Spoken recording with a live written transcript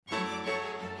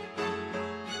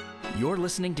You're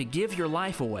listening to Give Your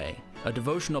Life Away, a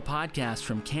devotional podcast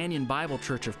from Canyon Bible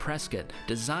Church of Prescott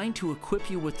designed to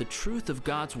equip you with the truth of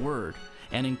God's Word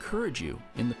and encourage you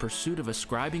in the pursuit of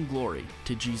ascribing glory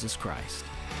to Jesus Christ.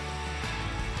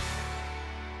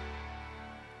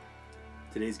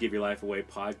 Today's Give Your Life Away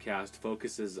podcast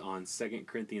focuses on 2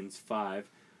 Corinthians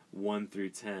 5, 1 through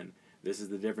 10. This is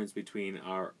the difference between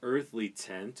our earthly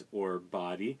tent or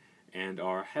body and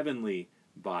our heavenly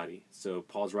body. So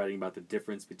Paul's writing about the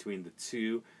difference between the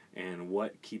two and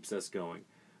what keeps us going.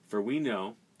 For we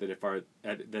know that if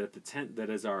the tent that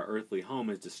is our earthly home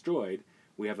is destroyed,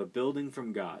 we have a building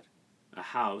from God, a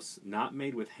house not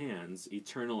made with hands,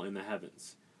 eternal in the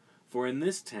heavens. For in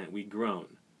this tent we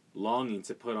groan, longing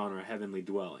to put on our heavenly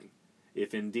dwelling,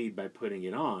 if indeed by putting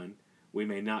it on we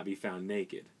may not be found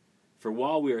naked. For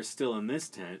while we are still in this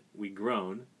tent, we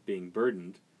groan, being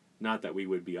burdened, not that we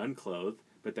would be unclothed,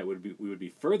 but that we would be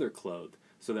further clothed,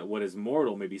 so that what is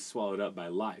mortal may be swallowed up by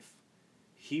life.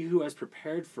 He who has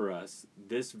prepared for us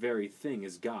this very thing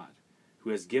is God, who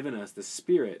has given us the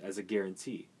Spirit as a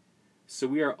guarantee. So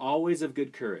we are always of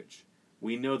good courage.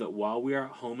 We know that while we are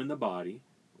at home in the body,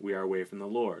 we are away from the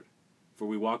Lord. For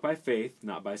we walk by faith,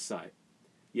 not by sight.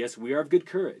 Yes, we are of good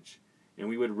courage, and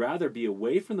we would rather be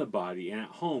away from the body and at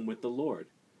home with the Lord.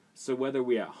 So whether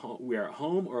we are at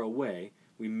home or away,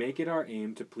 we make it our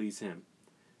aim to please Him.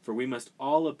 For we must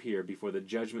all appear before the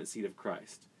judgment seat of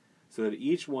Christ, so that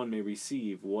each one may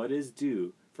receive what is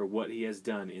due for what he has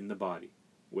done in the body,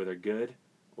 whether good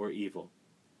or evil.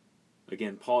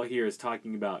 Again, Paul here is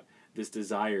talking about this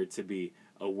desire to be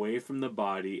away from the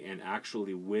body and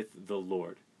actually with the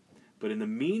Lord. But in the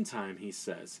meantime, he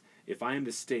says, if I am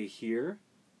to stay here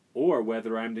or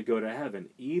whether I am to go to heaven,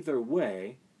 either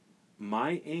way,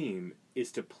 my aim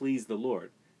is to please the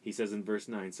Lord. He says in verse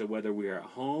 9, so whether we are at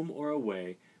home or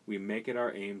away, we make it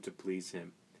our aim to please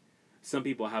Him. Some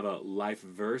people have a life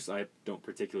verse. I don't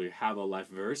particularly have a life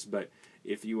verse, but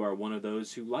if you are one of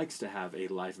those who likes to have a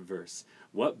life verse,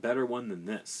 what better one than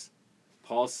this?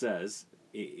 Paul says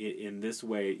in this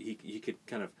way, he could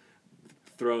kind of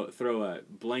throw a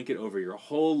blanket over your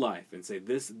whole life and say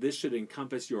this should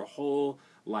encompass your whole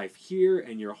life here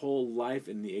and your whole life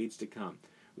in the age to come.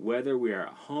 Whether we are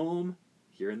at home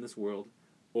here in this world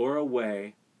or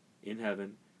away in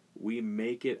heaven, we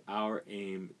make it our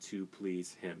aim to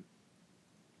please Him.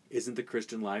 Isn't the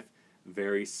Christian life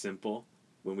very simple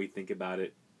when we think about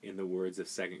it in the words of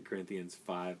 2 Corinthians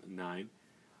 5:9?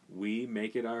 We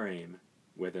make it our aim,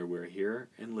 whether we're here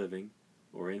and living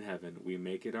or in heaven, we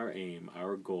make it our aim,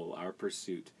 our goal, our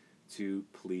pursuit to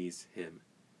please Him.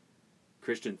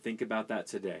 Christian, think about that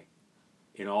today.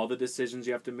 In all the decisions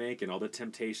you have to make, and all the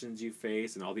temptations you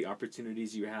face, and all the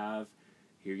opportunities you have,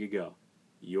 here you go.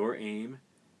 Your aim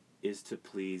is to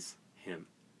please Him.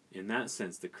 In that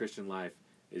sense, the Christian life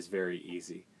is very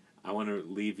easy. I want to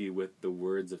leave you with the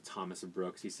words of Thomas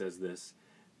Brooks. He says this,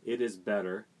 it is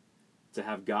better to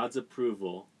have God's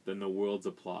approval than the world's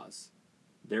applause.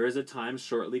 There is a time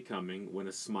shortly coming when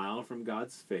a smile from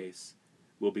God's face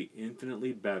will be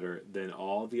infinitely better than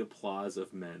all the applause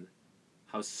of men.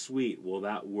 How sweet will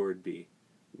that word be,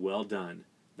 well done,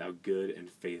 thou good and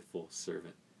faithful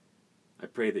servant. I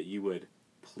pray that you would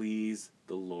please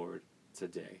the Lord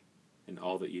today in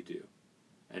all that you do.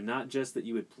 And not just that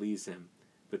you would please Him,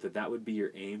 but that would be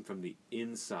your aim from the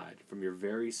inside, from your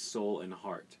very soul and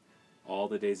heart, all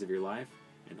the days of your life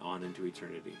and on into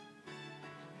eternity.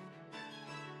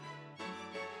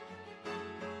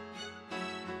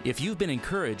 If you've been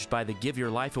encouraged by the Give Your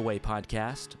Life Away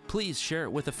podcast, please share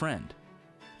it with a friend.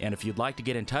 And if you'd like to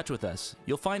get in touch with us,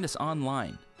 you'll find us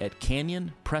online at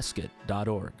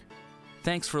canyonprescott.org.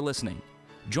 Thanks for listening.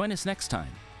 Join us next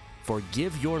time for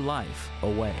Give Your Life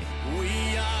Away.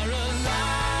 We are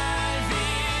alive.